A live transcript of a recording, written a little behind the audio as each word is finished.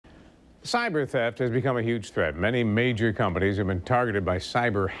Cyber theft has become a huge threat. Many major companies have been targeted by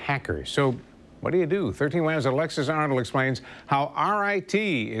cyber hackers. So what do you do? 13 WHAM's Alexis Arnold explains how RIT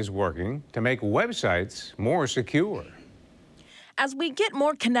is working to make websites more secure. As we get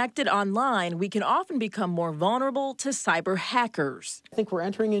more connected online, we can often become more vulnerable to cyber hackers. I think we're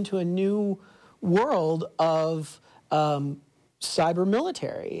entering into a new world of cyber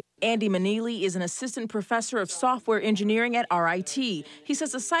military. Andy Meneely is an assistant professor of software engineering at RIT. He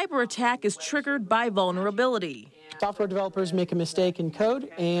says a cyber attack is triggered by vulnerability. Software developers make a mistake in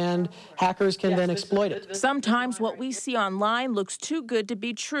code, and hackers can then exploit it. Sometimes what we see online looks too good to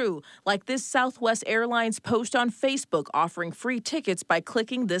be true, like this Southwest Airlines post on Facebook offering free tickets by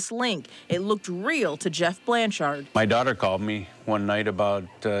clicking this link. It looked real to Jeff Blanchard. My daughter called me one night about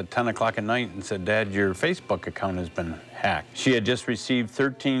 10 o'clock at night and said, "Dad, your Facebook account has been hacked." She had just received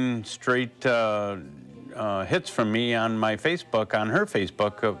 13 straight hits from me on my Facebook, on her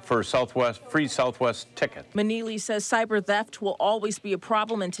Facebook, for free Southwest ticket. Meneely says cyber theft will always be a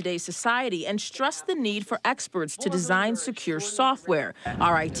problem in today's society and stressed the need for experts to design secure software.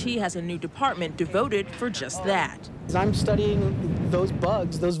 RIT has a new department devoted for just that. I'm studying those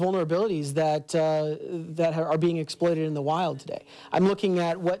bugs, those vulnerabilities that are being exploited in the wild today. I'm looking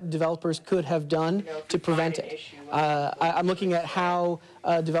at what developers could have done to prevent it. I'm looking at how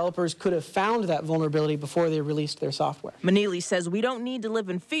developers could have found that vulnerability before they released their software. Meneely says we don't need to live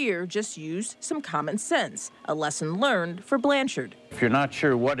in fear, just use some common sense. A lesson learned for Blanchard. If you're not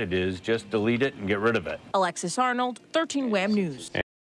sure what it is, just delete it and get rid of it. Alexis Arnold, 13 WHAM News.